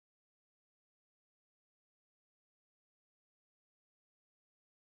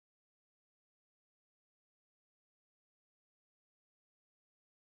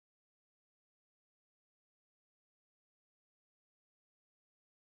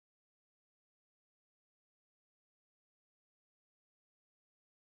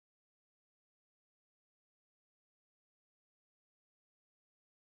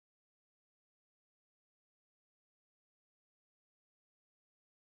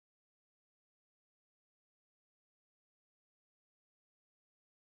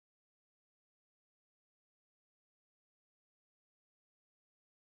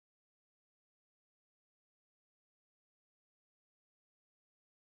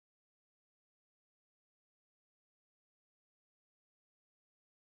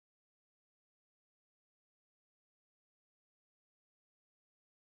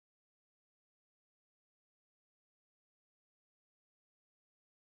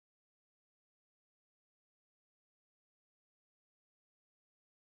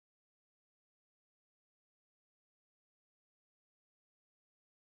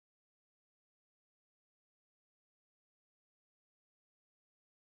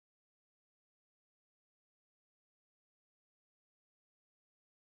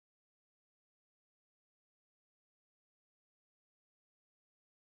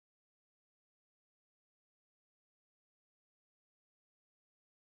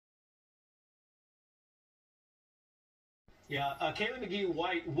Yeah, Kaylee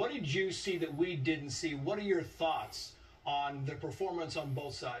McGee-White, what did you see that we didn't see? What are your thoughts on the performance on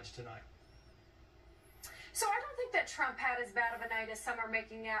both sides tonight? So I don't think that Trump had as bad of a night as some are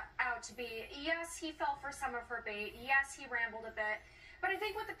making it out to be. Yes, he fell for some of her bait. Yes, he rambled a bit. But I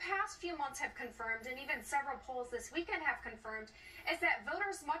think what the past few months have confirmed, and even several polls this weekend have confirmed, is that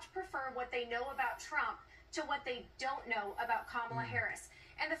voters much prefer what they know about Trump to what they don't know about Kamala Harris.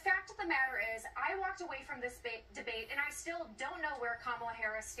 And the fact of the matter is, I walked away from this debate, and I still don't know where Kamala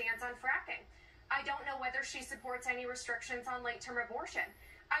Harris stands on fracking. I don't know whether she supports any restrictions on late-term abortion.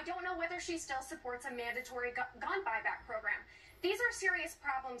 I don't know whether she still supports a mandatory gun buyback program. These are serious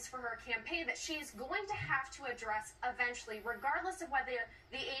problems for her campaign that she's going to have to address eventually, regardless of whether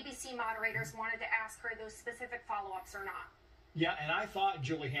the ABC moderators wanted to ask her those specific follow-ups or not. Yeah, and I thought,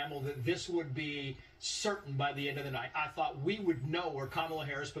 Julie Hamill, that this would be certain by the end of the night. I thought we would know where Kamala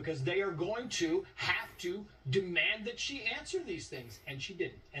Harris, because they are going to have to demand that she answer these things, and she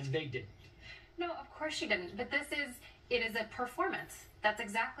didn't, and they didn't. No, of course she didn't, but it is a performance. That's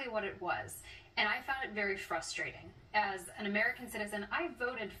exactly what it was, and I found it very frustrating. As an American citizen, I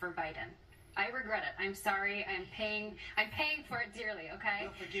voted for Biden. I regret it. I'm sorry. I'm paying for it dearly, okay?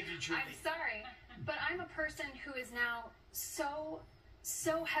 I'll forgive you, Julie. I'm sorry, but I'm a person who is now so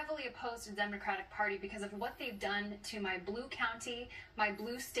heavily opposed to the Democratic Party because of what they've done to my blue county, my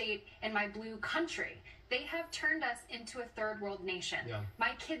blue state, and my blue country. They have turned us into a third world nation. Yeah.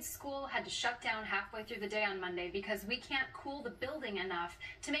 My kids' school had to shut down halfway through the day on Monday because we can't cool the building enough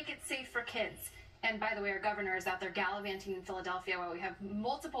to make it safe for kids. And by the way, our governor is out there gallivanting in Philadelphia while we have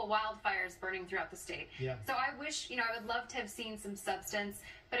multiple wildfires burning throughout the state. Yeah. So I wish, I would love to have seen some substance,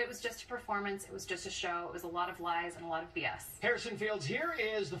 but it was just a performance. It was just a show. It was a lot of lies and a lot of BS. Harrison Fields, here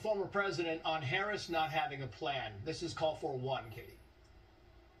is the former president on Harris not having a plan. This is call for one, Katie.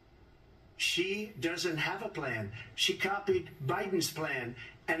 She doesn't have a plan. She copied Biden's plan,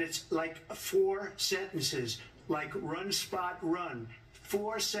 and it's like 4 sentences, like run, spot, run.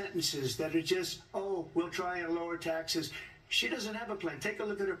 4 sentences that are just, oh, we'll try and lower taxes. She doesn't have a plan. Take a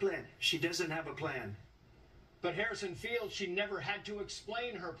look at her plan. She doesn't have a plan. But Harrison Fields, she never had to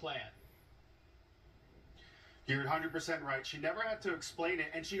explain her plan. You're 100% right. She never had to explain it,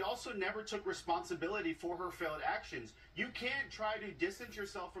 and she also never took responsibility for her failed actions. You can't try to distance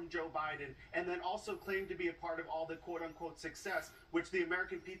yourself from Joe Biden and then also claim to be a part of all the quote-unquote success, which the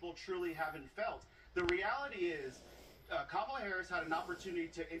American people truly haven't felt. The reality is, Kamala Harris had an opportunity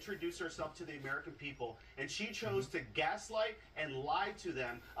to introduce herself to the American people, and she chose to gaslight and lie to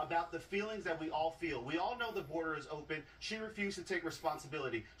them about the feelings that we all feel. We all know the border is open. She refused to take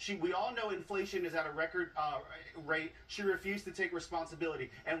responsibility. We all know inflation is at a record rate. She refused to take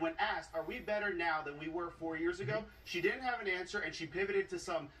responsibility. And when asked, are we better now than we were 4 years ago? She didn't have an answer, and she pivoted to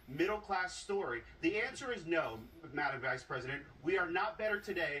some middle-class story. The answer is no, Madam Vice President. We are not better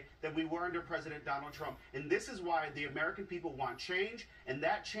today than we were under President Donald Trump. And this is why the American people want change, and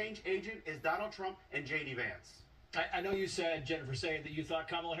that change agent is Donald Trump and J.D. Vance. I know you said, Jennifer, saying that you thought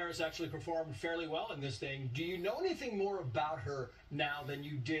Kamala Harris actually performed fairly well in this thing. Do you know anything more about her now than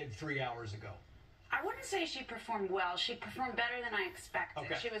you did 3 hours ago? I wouldn't say she performed well. She performed better than I expected.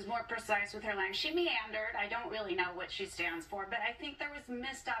 Okay. She was more precise with her language. She meandered. I don't really know what she stands for, but I think there was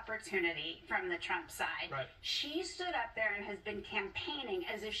missed opportunity from the Trump side. Right. She stood up there and has been campaigning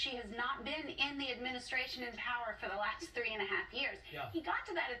as if she has not been in the administration in power for the last 3.5 years. Yeah. He got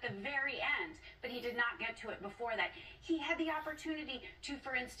to that at the very end, but he did not get to it before that. He had the opportunity to,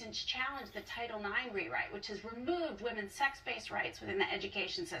 for instance, challenge the Title IX rewrite, which has removed women's sex-based rights within the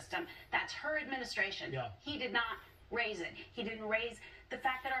education system. That's her administration. Yeah. He did not raise it. He didn't raise the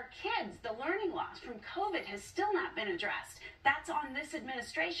fact that our kids, the learning loss from COVID has still not been addressed. That's on this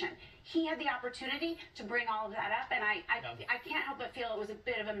administration. He had the opportunity to bring all of that up, and I can't help but feel it was a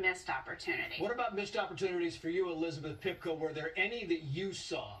bit of a missed opportunity. What about missed opportunities for you, Elizabeth Pipko? Were there any that you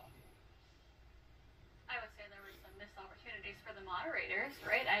saw? I would say there were some missed opportunities for the moderators,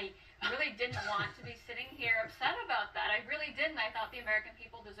 right? I really didn't want to be sitting here upset about that. I really didn't. I thought the American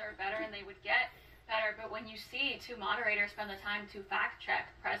people deserved better and they would get better. But when you see 2 moderators spend the time to fact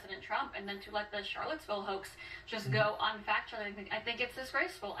check President Trump and then to let the Charlottesville hoax just go unfact checked, I think it's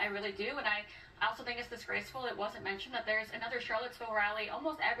disgraceful. I really do. And I also think it's disgraceful it wasn't mentioned that there's another Charlottesville rally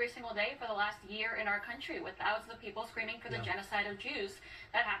almost every single day for the last year in our country with thousands of people screaming for the genocide of Jews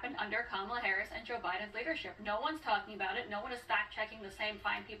that happened under Kamala Harris and Joe Biden's leadership. No one's talking about it. No one is fact-checking the same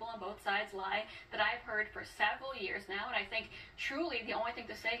fine people on both sides lie that I've heard for several years now. And I think truly the only thing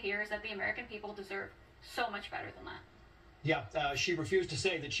to say here is that the American people deserve so much better than that. Yeah, she refused to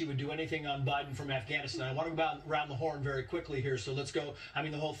say that she would do anything on Biden from Afghanistan. I want to go around the horn very quickly here, so let's go. I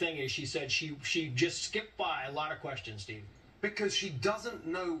mean, the whole thing is she said she just skipped by a lot of questions, Steve. because she doesn't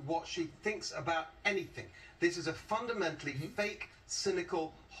know what she thinks about anything. This is a fundamentally fake,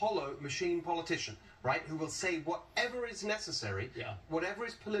 cynical, hollow machine politician, right, who will say whatever is necessary, whatever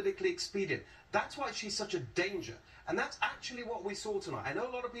is politically expedient. That's why she's such a danger. And that's actually what we saw tonight. I know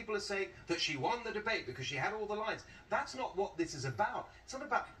a lot of people are saying that she won the debate because she had all the lines. That's not what this is about. It's not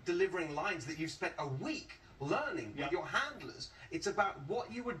about delivering lines that you've spent a week learning with your handlers. It's about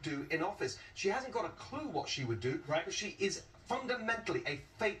what you would do in office. She hasn't got a clue what she would do, but she is fundamentally a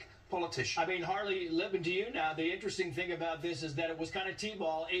fake politician. I mean, Harley, living to you now, the interesting thing about this is that it was kind of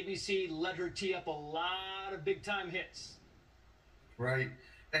T-ball. ABC let her tee up a lot of big-time hits. Right.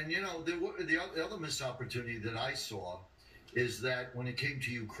 And, you know, the other missed opportunity that I saw is that when it came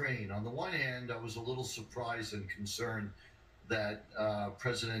to Ukraine, on the one hand, I was a little surprised and concerned that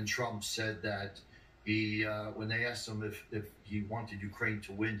President Trump said that he, when they asked him if he wanted Ukraine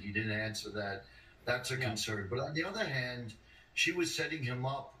to win, he didn't answer that. That's a concern. But on the other hand, she was setting him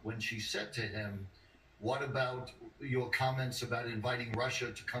up when she said to him, what about your comments about inviting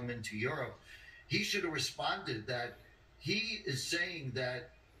Russia to come into Europe? He should have responded that he is saying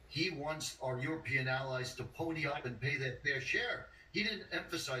that he wants our European allies to pony up and pay their fair share. He didn't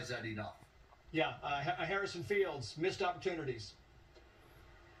emphasize that enough. Yeah, Harrison Fields, missed opportunities.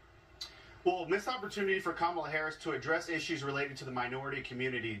 Well, missed opportunity for Kamala Harris to address issues related to the minority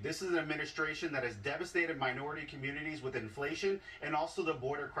community. This is an administration that has devastated minority communities with inflation and also the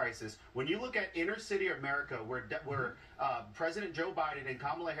border crisis. When you look at inner city America, where President Joe Biden and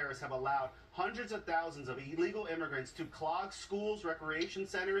Kamala Harris have allowed hundreds of thousands of illegal immigrants to clog schools, recreation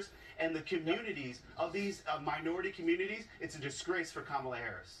centers, and the communities of these minority communities, it's a disgrace for Kamala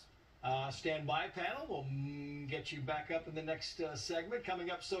Harris. Stand by, panel. We'll get you back up in the next segment.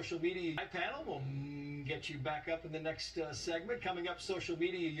 Coming up, social media. Panel. We'll get you back up in the next segment. Coming up, social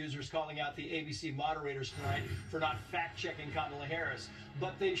media users calling out the ABC moderators tonight for not fact-checking Kamala Harris.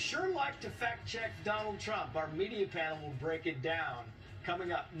 But they sure like to fact-check Donald Trump. Our media panel will break it down.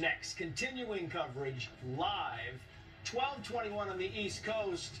 Coming up next, continuing coverage live, 12:21 on the East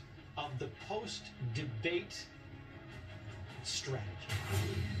Coast of the post-debate strategy.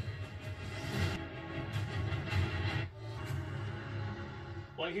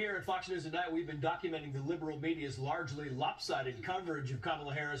 Well, here at Fox News Tonight, we've been documenting the liberal media's largely lopsided coverage of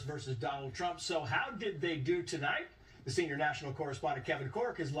Kamala Harris versus Donald Trump. So how did they do tonight? The senior national correspondent Kevin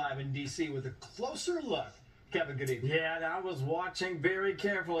Cork is live in D.C. with a closer look. Kevin, good evening. Yeah, and I was watching very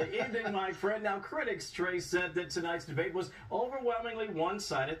carefully. Evening, my friend. Now, critics, Trey, said that tonight's debate was overwhelmingly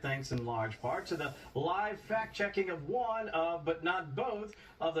one-sided, thanks in large part to the live fact-checking of one of, but not both,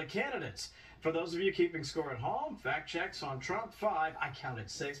 of the candidates. For those of you keeping score at home, fact checks on Trump, 5. I counted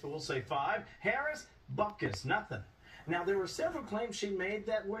 6, but we'll say 5. Harris, Bupkis, nothing. Now, there were several claims she made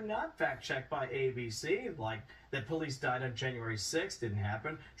that were not fact-checked by ABC, like that police died on January 6th, didn't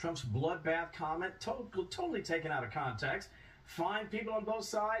happen. Trump's bloodbath comment, totally taken out of context. Fine people on both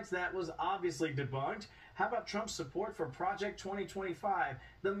sides, that was obviously debunked. How about Trump's support for Project 2025?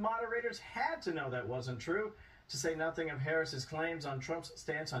 The moderators had to know that wasn't true. To say nothing of Harris's claims on Trump's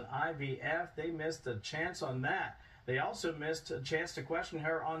stance on IVF, they missed a chance on that. They also missed a chance to question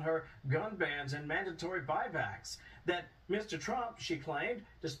her on her gun bans and mandatory buybacks. That Mr. Trump, she claimed,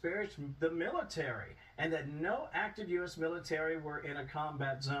 disparaged the military, and that no active U.S. military were in a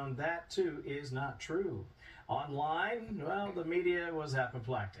combat zone. That, too, is not true. Online, well, the media was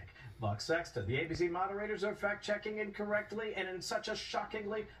apoplectic. Buck Sexton, the ABC moderators are fact-checking incorrectly and in such a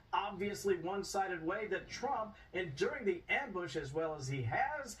shockingly, obviously one-sided way that Trump, enduring the ambush as well as he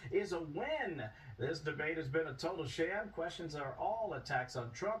has, is a win. This debate has been a total sham. Questions are all attacks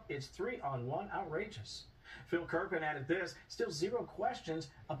on Trump. It's 3-on-1, outrageous. Phil Kirkman added this, still 0 questions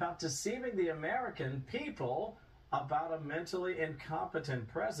about deceiving the American people about a mentally incompetent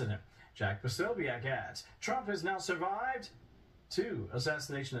president. Jack Posobiec adds, Trump has now survived 2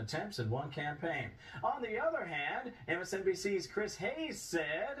 assassination attempts in 1 campaign. On the other hand, MSNBC's Chris Hayes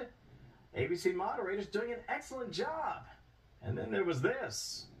said, ABC moderators doing an excellent job. And then there was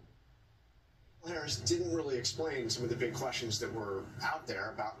this. Harris didn't really explain some of the big questions that were out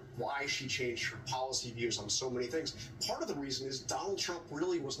there about why she changed her policy views on so many things. Part of the reason is Donald Trump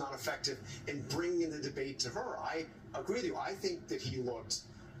really was not effective in bringing the debate to her. I agree with you. I think that he looked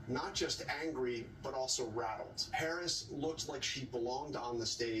not just angry, but also rattled. Harris looked like she belonged on the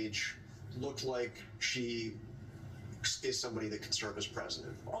stage, looked like she is somebody that can serve as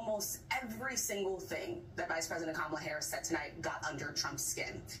president. Almost every single thing that Vice President Kamala Harris said tonight got under Trump's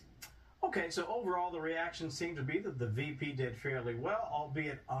skin. Okay, so overall the reaction seemed to be that the VP did fairly well,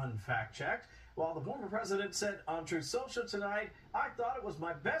 albeit unfact-checked. While the former president said on Truth Social tonight, I thought it was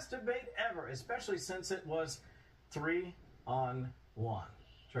my best debate ever, especially since it was 3 on one.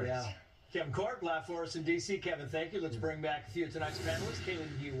 Trace. Yeah. Kevin Cork, live for us in D.C. Kevin, thank you. Let's bring back a few of tonight's panelists. Kaylee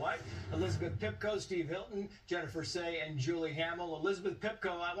McGee White, Elizabeth Pipko, Steve Hilton, Jennifer Say, and Julie Hamill. Elizabeth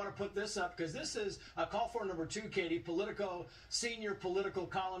Pipko, I want to put this up because this is a call for number 2, Katie. Politico, senior political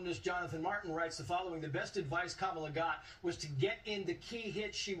columnist Jonathan Martin writes the following. The best advice Kamala got was to get in the key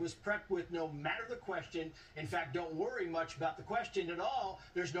hits she was prepped with no matter the question. In fact, don't worry much about the question at all.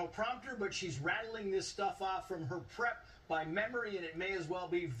 There's no prompter, but she's rattling this stuff off from her prep by memory, and it may as well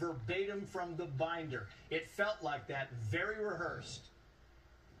be verbatim from the binder. It felt like that, very rehearsed.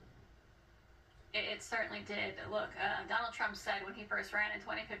 It certainly did. Look, Donald Trump said when he first ran in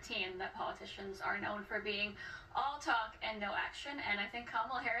 2015 that politicians are known for being all talk and no action, and I think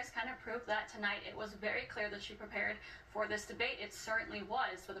Kamala Harris kind of proved that tonight. It was very clear that she prepared for this debate. It certainly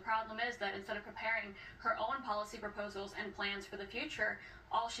was. But the problem is that instead of preparing her own policy proposals and plans for the future,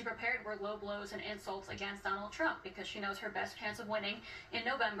 all she prepared were low blows and insults against Donald Trump, because she knows her best chance of winning in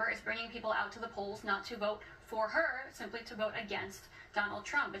November is bringing people out to the polls not to vote for her, simply to vote against Donald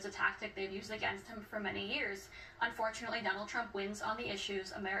Trump. It's a tactic they've used against him for many years. Unfortunately, Donald Trump wins on the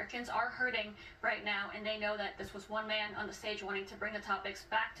issues. Americans are hurting right now, and they know that this was one man on the stage wanting to bring the topics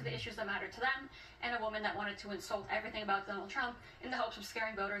back to the issues that matter to them, and a woman that wanted to insult everything about Donald Trump in the hopes of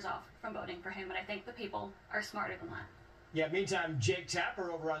scaring voters off from voting for him. And I think the people are smarter than that. Yeah, meantime, Jake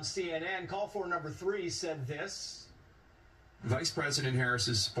Tapper over on CNN, call for number 3, said this. Vice President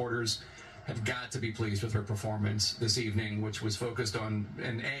Harris's supporters have got to be pleased with her performance this evening, which was focused on,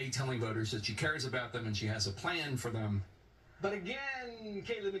 telling voters that she cares about them and she has a plan for them. But again,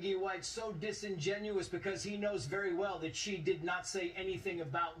 Kaylee McGee White, so disingenuous because he knows very well that she did not say anything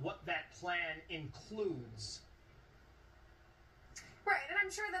about what that plan includes. Right, and I'm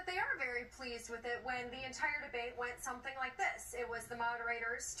sure that they are very pleased with it when the entire debate went something like this. It was the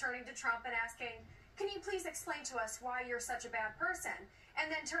moderators turning to Trump and asking, can you please explain to us why you're such a bad person? And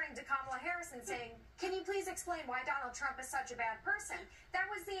then turning to Kamala Harris and saying, can you please explain why Donald Trump is such a bad person? That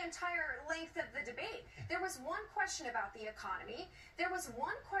was the entire length of the debate. There was one question about the economy. There was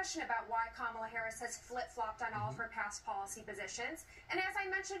one question about why Kamala Harris has flip-flopped on all of her past policy positions. And as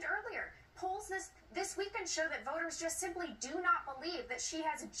I mentioned earlier, polls this weekend show that voters just simply do not believe that she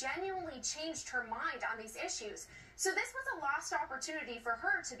has genuinely changed her mind on these issues. So this was a lost opportunity for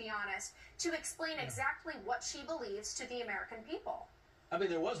her, to be honest, to explain exactly what she believes to the American people. I mean,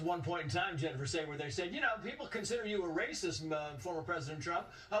 there was one point in time, Jennifer Say, where they said, you know, people consider you a racist, former President Trump.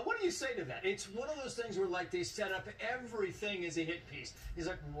 What do you say to that? It's one of those things where, like, they set up everything as a hit piece. He's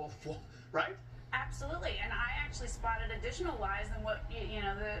like, well, right? Absolutely, and I actually spotted additional lies than what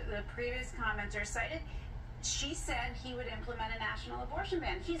the previous commenter cited. She said he would implement a national abortion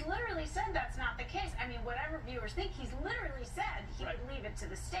ban. He's literally said that's not the case. I mean, whatever viewers think, he's literally said he would leave it to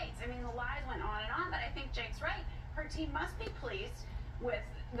the states. I mean, the lies went on and on, but I think Jake's right. Her team must be pleased with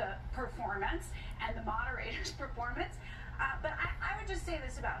the performance and the moderator's performance. But I would just say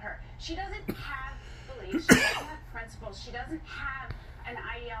this about her. She doesn't have beliefs. She doesn't have principles. She doesn't have an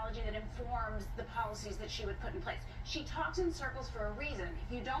ideology that informs the policies that she would put in place. She talks in circles for a reason.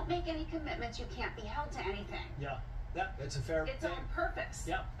 If you don't make any commitments, you can't be held to anything. Yeah, that's a fair It's thing. on purpose.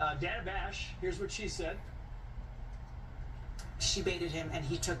 Yeah. Dana Bash, here's what she said. She baited him, and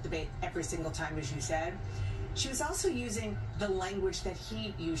he took the bait every single time, as you said. She was also using the language that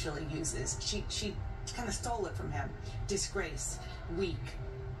he usually uses. She kind of stole it from him. Disgrace, weak,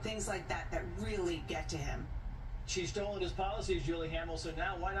 things like that really get to him. She's stolen his policies, Julie Hamill, so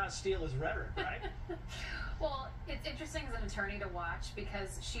now why not steal his rhetoric, right? Well, it's interesting as an attorney to watch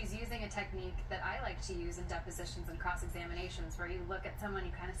because she's using a technique that I like to use in depositions and cross-examinations where you look at someone,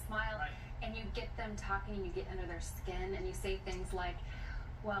 you kind of smile, and you get them talking and you get under their skin and you say things like,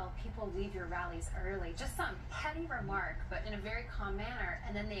 well, people leave your rallies early. Just some petty remark, but in a very calm manner,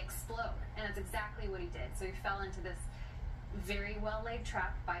 and then they explode. And that's exactly what he did. So he fell into this very well-laid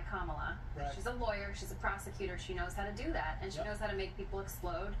trap by Kamala. Right. She's a lawyer, she's a prosecutor, she knows how to do that, and she knows how to make people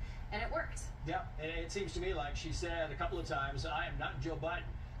explode, and it worked. Yeah, and it seems to me like she said a couple of times, I am not Joe Biden.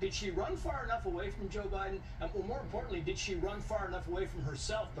 Did she run far enough away from Joe Biden? And well, more importantly, did she run far enough away from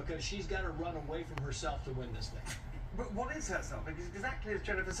herself? Because she's got to run away from herself to win this thing. But what is herself? Because exactly as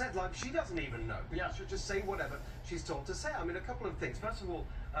Jennifer said, like, she doesn't even know. Yeah. She'll just say whatever she's told to say. I mean, a couple of things. First of all,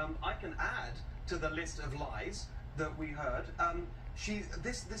 I can add to the list of lies that we heard.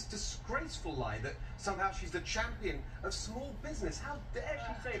 This disgraceful lie that somehow she's the champion of small business. How dare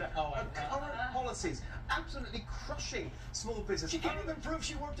she say that? Her current policies absolutely crushing small business. She can't even prove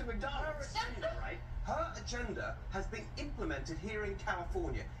she worked at McDonald's. Right? Her agenda has been implemented here in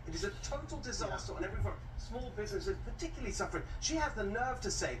California. It is a total disaster on every front. Small businesses particularly suffering. She has the nerve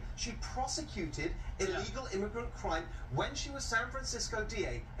to say she prosecuted illegal immigrant crime when she was San Francisco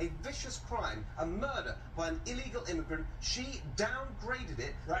DA, a vicious crime, a murder by an illegal immigrant. She downgraded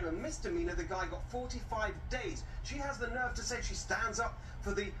it to a misdemeanor. The guy got 45 days. She has the nerve to say she stands up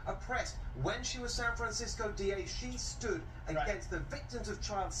for the oppressed. When she was San Francisco DA, she stood against the victims of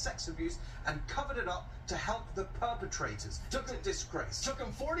child sex abuse and covered it up to help the perpetrators. Took a disgrace. Took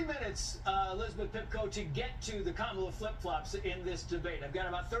him 40 minutes, Elizabeth Pipko, to get to the Kamala flip-flops in this debate. I've got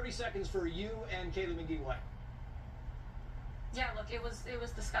about 30 seconds for you and Kaylee McGee-White. Yeah, look, it was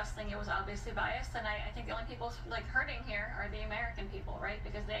disgusting. It was obviously biased, and I think the only people like hurting here are the American people, right?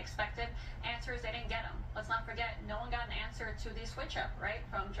 Because they expected answers, they didn't get them. Let's not forget, no one got an answer to the switch-up, right,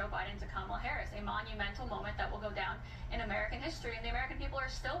 from Joe Biden to Kamala Harris, a monumental moment that will go down in American history, and the American people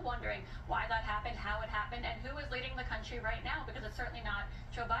are still wondering why that happened, how it happened, and who is leading the country right now, because it's certainly not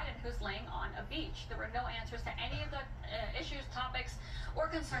Joe Biden who's laying on a beach. There were no answers to any of the issues, topics, or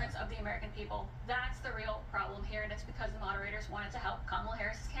concerns of the American people. That's the real problem here, and it's because the moderators wanted to help Kamala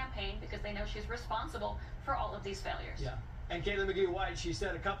Harris's campaign because they know she's responsible for all of these failures. Yeah. And Kaylee McGee-White, she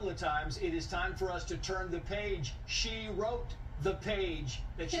said a couple of times, it is time for us to turn the page. She wrote the page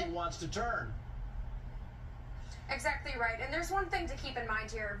that she wants to turn. Exactly right. And there's one thing to keep in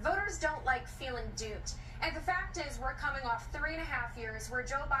mind here. Voters don't like feeling duped. And the fact is, we're coming off 3.5 years where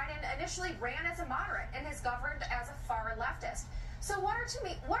Joe Biden initially ran as a moderate and has governed as a far leftist. So what are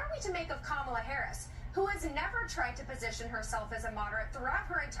we to make of Kamala Harris, who has never tried to position herself as a moderate throughout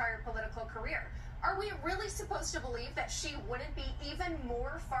her entire political career? Are we really supposed to believe that she wouldn't be even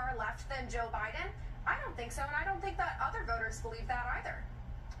more far left than Joe Biden? I don't think so, and I don't think that other voters believe that either.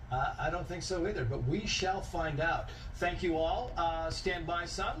 I don't think so either, but we shall find out. Thank you all. Stand by.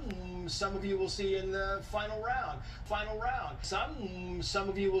 Some of you will see in the final round. Some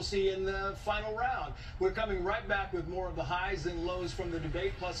of you will see in the final round. We're coming right back with more of the highs and lows from the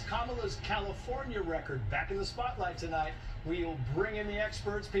debate, plus Kamala's California record back in the spotlight tonight. We'll bring in the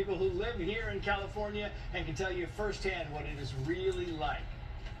experts, people who live here in California and can tell you firsthand what it is really like.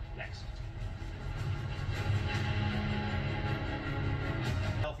 Next.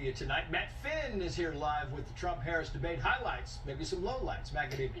 Tonight, Matt Finn is here live with the Trump-Harris debate highlights, maybe some lowlights.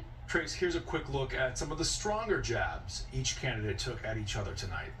 Matt, good evening. Trace, here's a quick look at some of the stronger jabs each candidate took at each other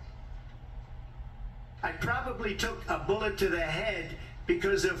tonight. I probably took a bullet to the head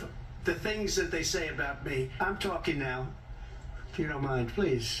because of the things that they say about me. I'm talking now, if you don't mind,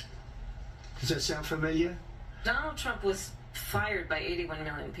 please. Does that sound familiar? Donald Trump was fired by 81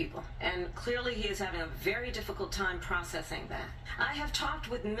 million people, and clearly he is having a very difficult time processing that. I have talked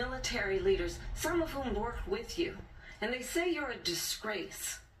with military leaders, some of whom worked with you, and they say you're a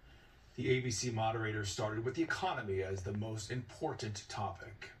disgrace. The ABC moderator started with the economy as the most important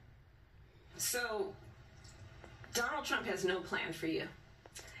topic. So, Donald Trump has no plan for you.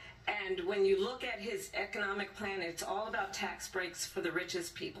 And when you look at his economic plan, it's all about tax breaks for the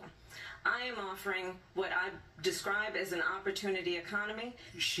richest people. I am offering what I describe as an opportunity economy.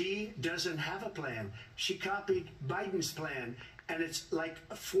 She doesn't have a plan. She copied Biden's plan, and it's like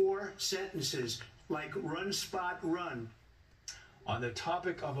 4 sentences, like run, spot, run. On the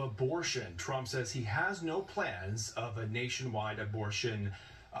topic of abortion, Trump says he has no plans of a nationwide abortion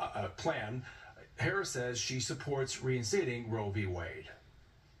plan. Harris says she supports reinstating Roe v. Wade.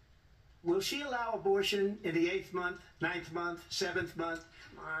 Will she allow abortion in the 8th month, 9th month, 7th month?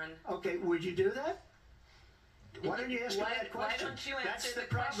 Come on. Okay, would you do that? Why don't you ask her that question? Why don't you That's answer the the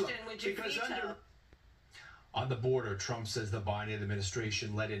problem. question? Would you Because veto? On the border, Trump says the Biden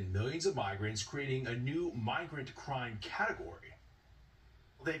administration let in millions of migrants, creating a new migrant crime category.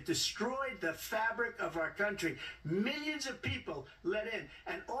 They've destroyed the fabric of our country. Millions of people let in,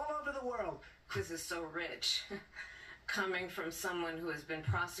 and all over the world. This is so rich, coming from someone who has been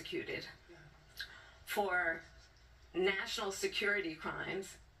prosecuted for national security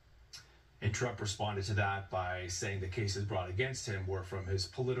crimes. And Trump responded to that by saying the cases brought against him were from his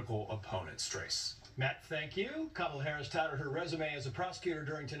political opponents. Trace. Matt, thank you. Kamala Harris touted her resume as a prosecutor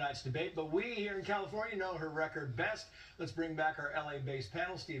during tonight's debate, but we here in California know her record best. Let's bring back our LA-based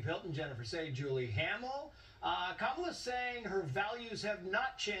panel, Steve Hilton, Jennifer Say, Julie Hamill. Kamala's saying her values have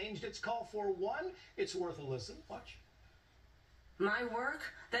not changed. It's call for one. It's worth a listen. Watch. My work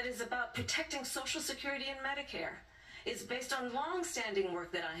that is about protecting Social Security and Medicare is based on long-standing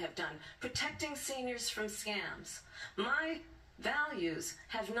work that I have done, protecting seniors from scams. My values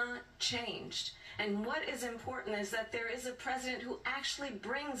have not changed. And what is important is that there is a president who actually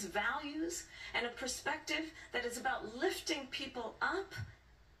brings values and a perspective that is about lifting people up.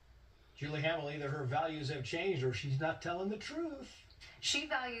 Julie Hamill, either her values have changed or she's not telling the truth. She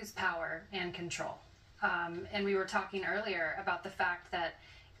values power and control. And we were talking earlier about the fact that,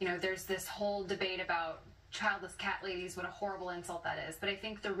 you know, there's this whole debate about childless cat ladies, what a horrible insult that is. But I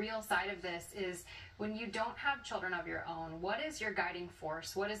think the real side of this is when you don't have children of your own, what is your guiding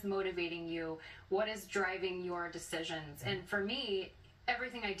force? What is motivating you? What is driving your decisions? And for me,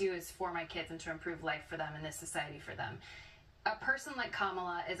 everything I do is for my kids and to improve life for them and this society for them. A person like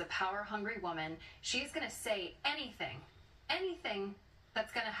Kamala is a power-hungry woman. She's going to say anything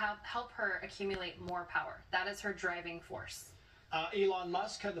that's going to help her accumulate more power. That is her driving force. Elon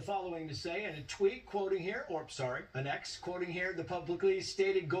Musk had the following to say in a tweet, an ex, quoting here, the publicly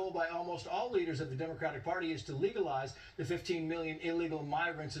stated goal by almost all leaders of the Democratic Party is to legalize the 15 million illegal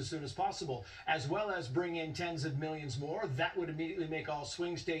migrants as soon as possible, as well as bring in tens of millions more. That would immediately make all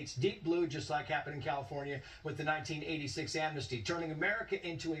swing states deep blue, just like happened in California with the 1986 amnesty, turning America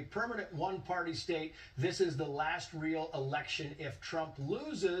into a permanent one-party state. This is the last real election if Trump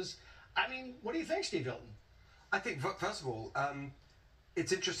loses. I mean, what do you think, Steve Hilton? I think, first of all,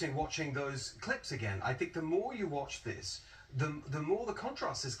 it's interesting watching those clips again. I think the more you watch this, the more the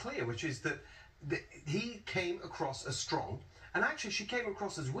contrast is clear, which is that he came across as strong, and actually she came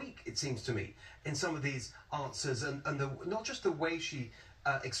across as weak, it seems to me, in some of these answers, and not just the way she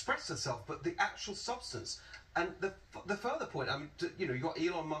expressed herself, but the actual substance. And the further point, I mean, you know, you got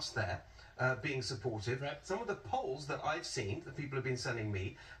Elon Musk there, being supportive. Right. Some of the polls that I've seen, that people have been sending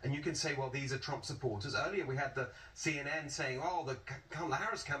me, and you can say, well, these are Trump supporters. Earlier we had the CNN saying, oh, the Kamala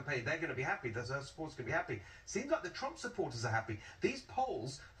Harris campaign, they're going to be happy, their supporters going to be happy. Seems like the Trump supporters are happy. These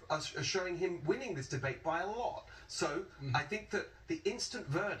polls are showing him winning this debate by a lot. So I think that the instant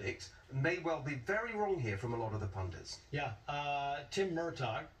verdict may well be very wrong here from a lot of the pundits. Yeah. Tim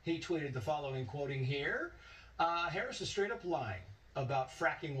Murtaugh, he tweeted the following, quoting here, Harris is straight up lying about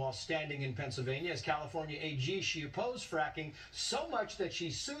fracking while standing in Pennsylvania. As California AG, she opposed fracking so much that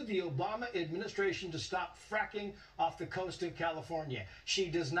she sued the Obama administration to stop fracking off the coast of California. She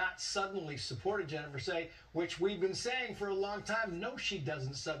does not suddenly support it, Jennifer Say, which we've been saying for a long time. No, she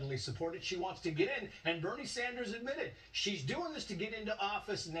doesn't suddenly support it. She wants to get in, and Bernie Sanders admitted she's doing this to get into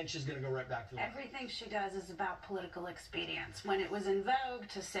office, and then she's going to go right back to the Everything she does is about political expedience. When it was in vogue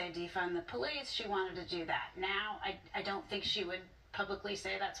to say defund the police, she wanted to do that. Now, I don't think she would publicly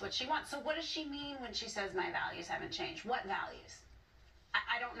say that's what she wants. So what does she mean when she says my values haven't changed? What values?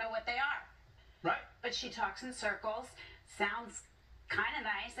 I don't know what they are. Right. But she talks in circles, sounds kind of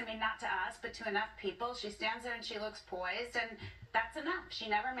nice. I mean, not to us, but to enough people. She stands there and she looks poised, and that's enough. She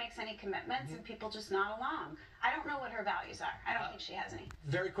never makes any commitments, and people just nod along. I don't know what her values are. I don't think she has any.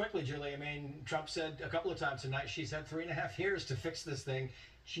 Very quickly, Julie, I mean, Trump said a couple of times tonight she's had 3.5 years to fix this thing.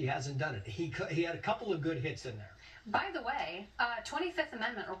 She hasn't done it. He had a couple of good hits in there. By the way, 25th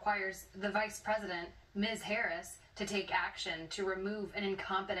Amendment requires the Vice President, Ms. Harris, to take action to remove an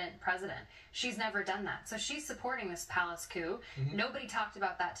incompetent president. She's never done that. So she's supporting this palace coup. Nobody talked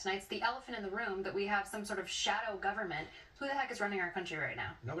about that tonight. It's the elephant in the room that we have some sort of shadow government. Who the heck is running our country right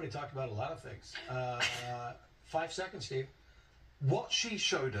now? Nobody talked about a lot of things. 5 seconds, Steve. What she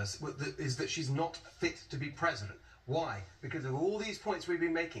showed us is that she's not fit to be president. Why? Because of all these points we've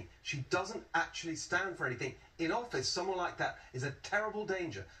been making. She doesn't actually stand for anything. In office, someone like that is a terrible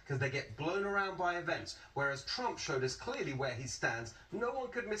danger because they get blown around by events, whereas Trump showed us clearly where he stands. No one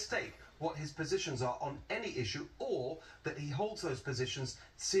could mistake what his positions are on any issue, or that he holds those positions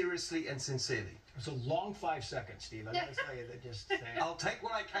seriously and sincerely. It's a long 5 seconds, Steve. I gotta tell you that just. I'll take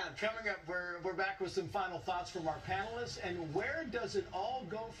what I can. Coming up, we're back with some final thoughts from our panelists, and where does it all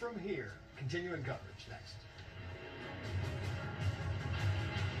go from here? Continuing coverage next.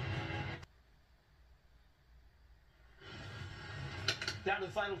 Down to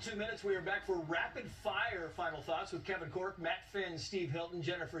the final 2 minutes, we are back for rapid fire final thoughts with Kevin Corke, Matt Finn, Steve Hilton,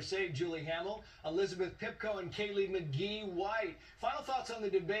 Jennifer Say, Julie Hamill, Elizabeth Pipko, and Kaylee McGee-White. Final thoughts on the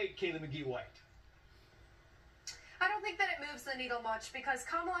debate, Kaylee McGee-White. I don't think that it moves the needle much because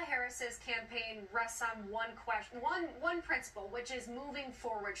Kamala Harris's campaign rests on one principle, which is moving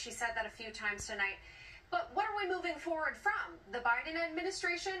forward. She said that a few times tonight. But what are we moving forward from? The Biden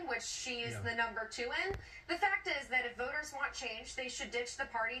administration, which she is the number 2 in? The fact is that if voters want change, they should ditch the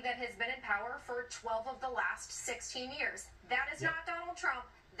party that has been in power for 12 of the last 16 years. That is not Donald Trump.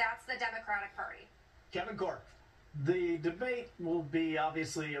 That's the Democratic Party. Kevin Corke. The debate will be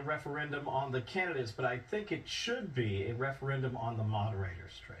obviously a referendum on the candidates, but I think it should be a referendum on the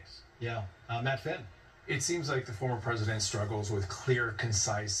moderators, Trace. Yeah. Matt Finn. It seems like the former president struggles with clear,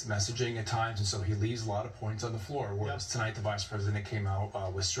 concise messaging at times, and so he leaves a lot of points on the floor, whereas tonight the vice president came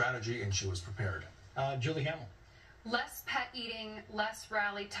out with strategy, and she was prepared. Julie Hamill. Less pet eating, less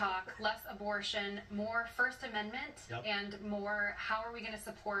rally talk, less abortion, more First Amendment, and more how are we going to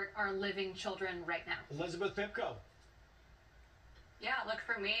support our living children right now? Elizabeth Pipko. Yeah, look,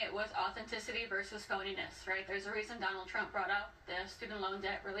 for me, it was authenticity versus phoniness, right? There's a reason Donald Trump brought up the student loan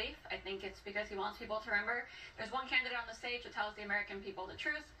debt relief. I think it's because he wants people to remember there's one candidate on the stage that tells the American people the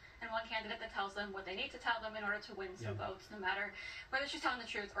truth, and one candidate that tells them what they need to tell them in order to win some votes, no matter whether she's telling the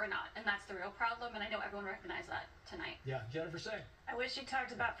truth or not. And that's the real problem, and I know everyone recognized that tonight. Yeah, Jennifer Say. I wish he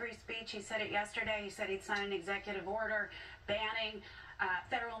talked about free speech. He said it yesterday. He said he'd sign an executive order banning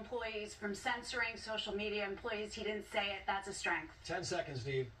federal employees from censoring social media employees. He didn't say it. That's a strength. 10 seconds,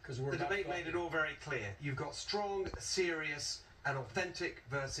 Steve, because we're The debate made it all very clear. You've got strong, serious, and authentic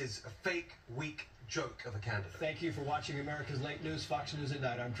versus a fake, weak joke of a candidate. Thank you for watching America's Late News, Fox News at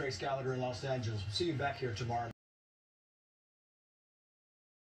Night. I'm Trace Gallagher in Los Angeles. We'll see you back here tomorrow.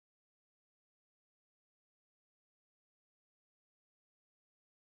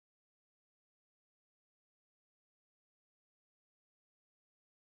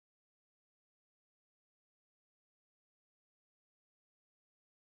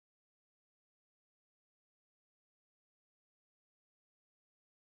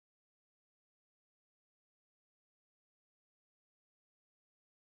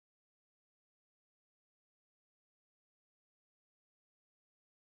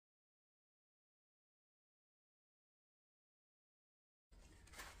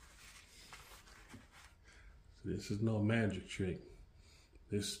 This is no magic trick.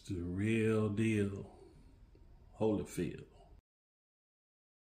 This is the real deal. Holyfield.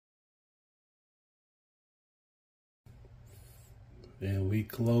 And we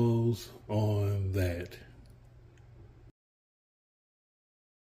close on that.